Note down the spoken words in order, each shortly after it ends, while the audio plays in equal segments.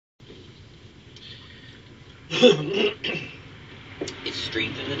It's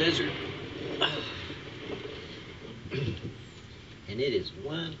strength in the desert. And it is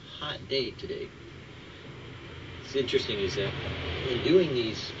one hot day today. It's interesting is that in doing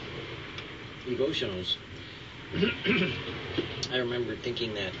these devotionals, I remember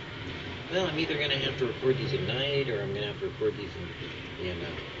thinking that, well, I'm either going to have to record these at night or I'm going to have to record these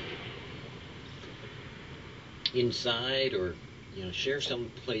inside, or share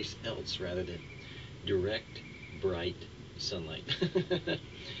someplace else rather than direct, bright sunlight.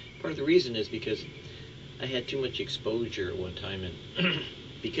 Part of the reason is because I had too much exposure at one time, and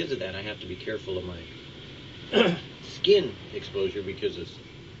because of that I have to be careful of my skin exposure because of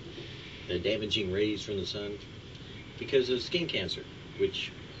the damaging rays from the sun, because of skin cancer,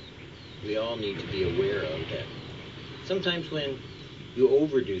 which we all need to be aware of. That sometimes when you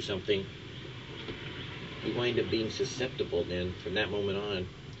overdo something, you wind up being susceptible then from that moment on,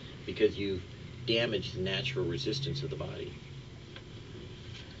 because you've damaged the natural resistance of the body.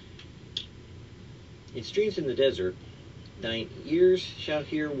 In streams in the desert, thine ears shall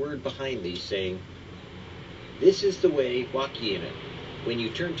hear a word behind thee, saying, This is the way, walk ye in it, when you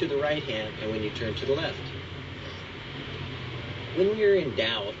turn to the right hand and when you turn to the left. When we are in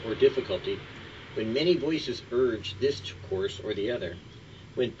doubt or difficulty, when many voices urge this course or the other,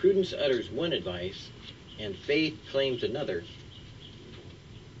 when prudence utters one advice and faith claims another,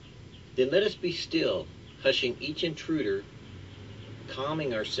 then let us be still, hushing each intruder,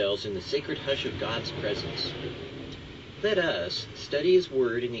 calming ourselves in the sacred hush of God's presence. Let us study His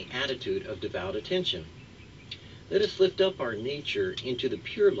Word in the attitude of devout attention. Let us lift up our nature into the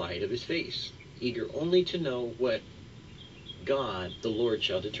pure light of His face, eager only to know what God, the Lord,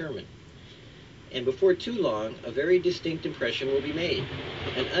 shall determine. And before too long, a very distinct impression will be made,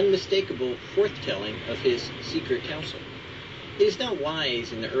 an unmistakable forthtelling of His secret counsel. It is not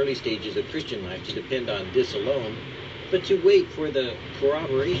wise in the early stages of Christian life to depend on this alone, but to wait for the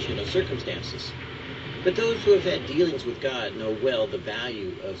corroboration of circumstances. But those who have had dealings with God know well the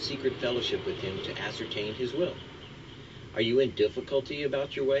value of secret fellowship with Him to ascertain His will. Are you in difficulty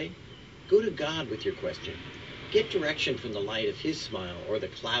about your way? Go to God with your question. Get direction from the light of His smile or the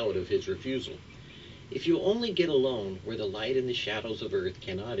cloud of His refusal. If you only get alone where the light and the shadows of earth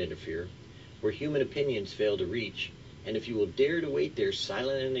cannot interfere, where human opinions fail to reach, and if you will dare to wait there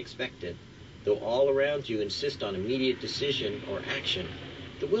silent and expectant, though all around you insist on immediate decision or action,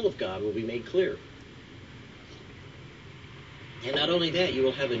 the will of God will be made clear. And not only that, you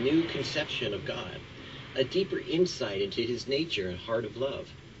will have a new conception of God, a deeper insight into His nature and heart of love,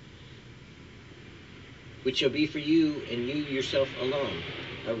 which shall be for you and you yourself alone,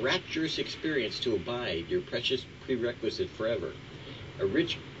 a rapturous experience to abide, your precious prerequisite forever, a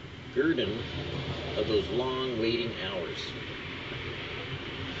rich guerdon of those long waiting hours.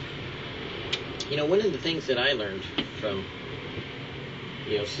 One of the things that I learned from,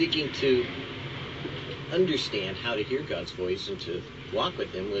 seeking to understand how to hear God's voice and to walk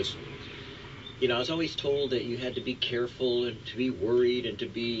with Him was, I was always told that you had to be careful and to be worried and to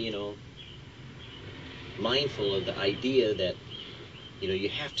be, mindful of the idea that, you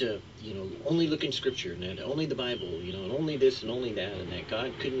have to, only look in Scripture and that only the Bible, and only this and only that, and that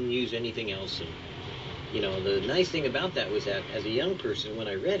God couldn't use anything else. And, the nice thing about that was that as a young person, when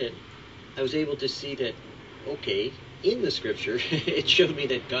I read it, I was able to see that, okay, in the Scripture, it showed me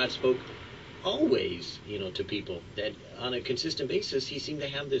that God spoke always, to people, that on a consistent basis, He seemed to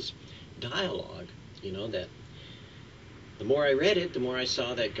have this dialogue, that the more I read it, the more I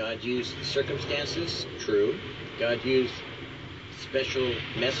saw that God used circumstances, true. God used special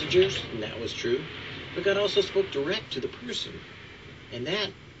messengers, and that was true. But God also spoke direct to the person. And that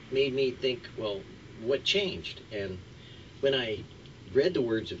made me think, well, what changed? And when I read the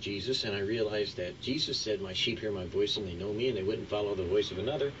words of Jesus and I realized that Jesus said, my sheep hear my voice and they know me and they wouldn't follow the voice of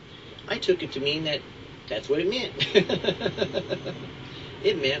another, I took it to mean that that's what it meant.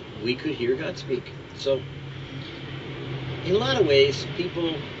 It meant we could hear God speak. So, in a lot of ways,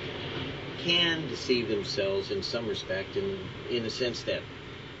 people can deceive themselves in some respect, in the sense that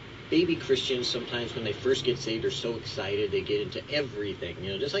baby Christians, sometimes when they first get saved, are so excited, they get into everything,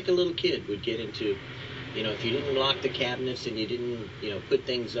 just like a little kid would get into, if you didn't lock the cabinets and you didn't, put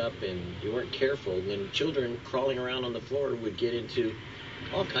things up and you weren't careful, then children crawling around on the floor would get into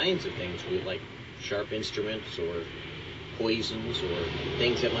all kinds of things, with like sharp instruments or poisons or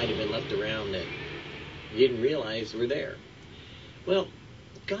things that might have been left around that you didn't realize were there. Well,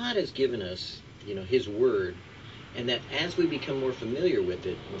 God has given us, His Word, and that as we become more familiar with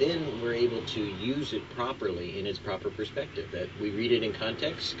it, then we're able to use it properly in its proper perspective. That we read it in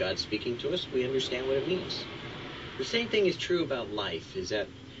context, God speaking to us, we understand what it means. The same thing is true about life, is that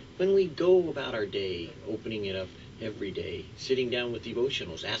When we go about our day, opening it up every day, sitting down with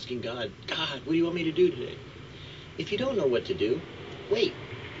devotionals, asking God, God, what do you want me to do today? If you don't know what to do, wait.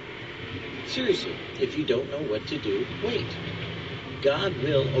 Seriously, if you don't know what to do, wait. God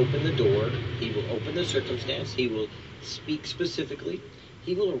will open the door. He will open the circumstance. He will speak specifically.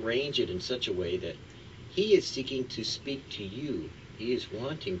 He will arrange it in such a way that He is seeking to speak to you. He is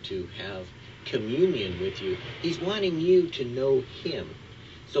wanting to have communion with you. He's wanting you to know Him.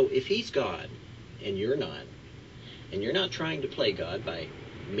 So if He's God and you're not trying to play God by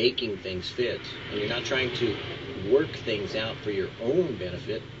making things fit, and you're not trying to work things out for your own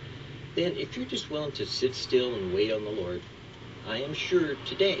benefit, then if you're just willing to sit still and wait on the Lord, I am sure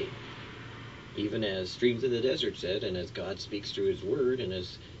today, even as Streams in the Desert said, and as God speaks through His Word, and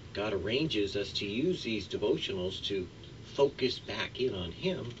as God arranges us to use these devotionals to focus back in on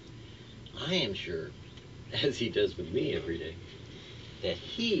Him, I am sure, as He does with me every day, that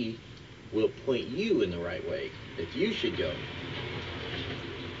He will point you in the right way, that you should go.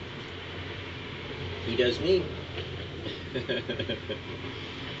 He does me.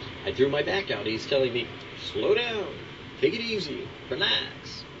 I threw my back out. He's telling me, slow down, take it easy,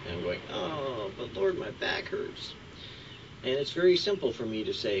 relax. And I'm going, oh, but Lord, my back hurts. And it's very simple for me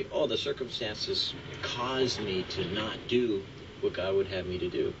to say, oh, the circumstances caused me to not do what God would have me to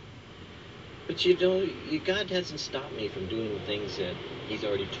do. But God hasn't stopped me from doing the things that He's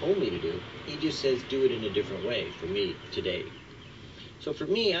already told me to do. He just says, do it in a different way for me today. So for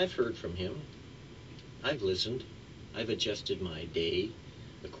me, I've heard from Him. I've listened. I've adjusted my day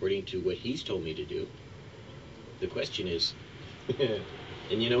according to what He's told me to do. The question is,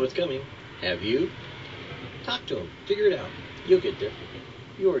 and you know what's coming, have you? Talk to Him. Figure it out. You'll get there.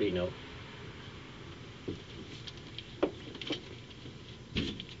 You already know.